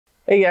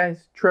Hey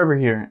guys, Trevor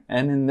here,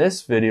 and in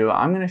this video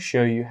I'm going to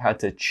show you how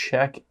to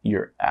check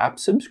your app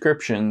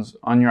subscriptions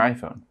on your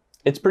iPhone.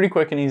 It's pretty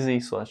quick and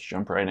easy, so let's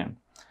jump right in.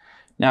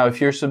 Now,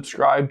 if you're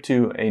subscribed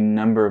to a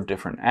number of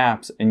different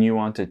apps and you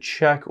want to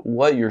check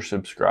what you're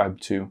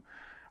subscribed to,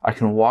 I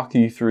can walk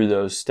you through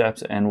those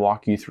steps and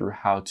walk you through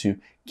how to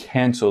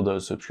cancel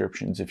those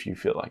subscriptions if you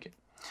feel like it.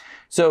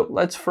 So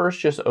let's first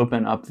just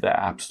open up the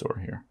App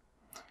Store here.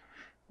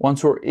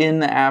 Once we're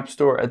in the App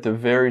Store, at the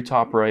very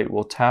top right,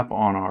 we'll tap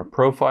on our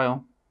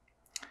profile.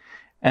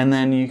 And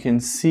then you can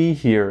see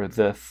here,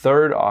 the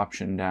third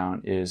option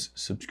down is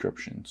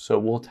subscription. So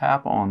we'll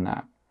tap on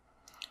that.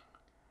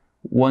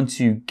 Once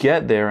you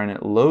get there and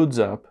it loads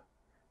up,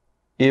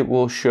 it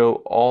will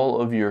show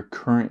all of your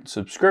current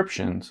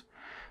subscriptions.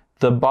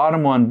 The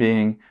bottom one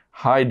being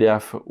high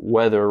def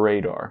weather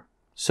radar.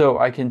 So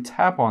I can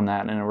tap on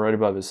that and right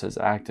above it says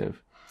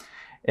active.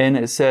 And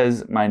it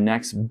says my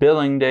next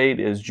billing date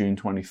is June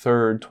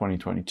 23rd,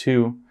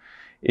 2022.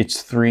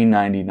 It's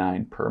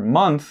 $3.99 per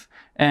month.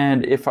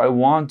 And if I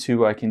want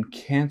to, I can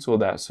cancel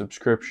that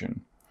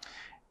subscription.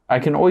 I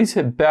can always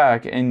hit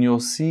back and you'll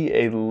see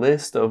a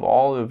list of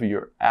all of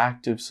your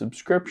active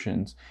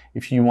subscriptions.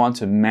 If you want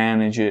to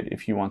manage it,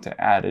 if you want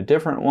to add a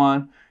different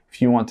one,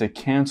 if you want to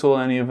cancel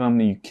any of them,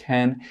 you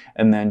can,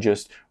 and then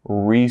just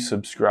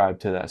resubscribe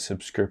to that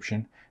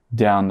subscription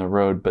down the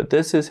road. But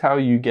this is how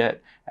you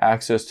get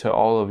access to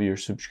all of your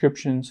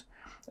subscriptions.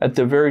 At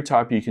the very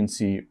top, you can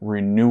see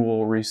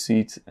renewal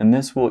receipts, and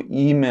this will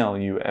email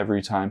you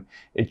every time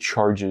it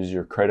charges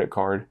your credit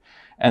card.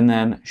 And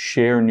then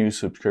share new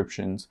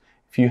subscriptions.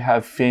 If you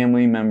have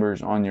family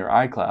members on your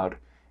iCloud,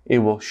 it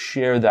will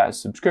share that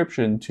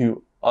subscription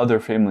to other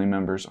family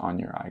members on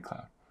your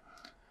iCloud.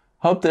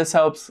 Hope this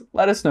helps.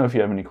 Let us know if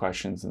you have any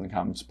questions in the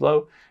comments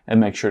below, and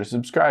make sure to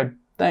subscribe.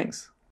 Thanks.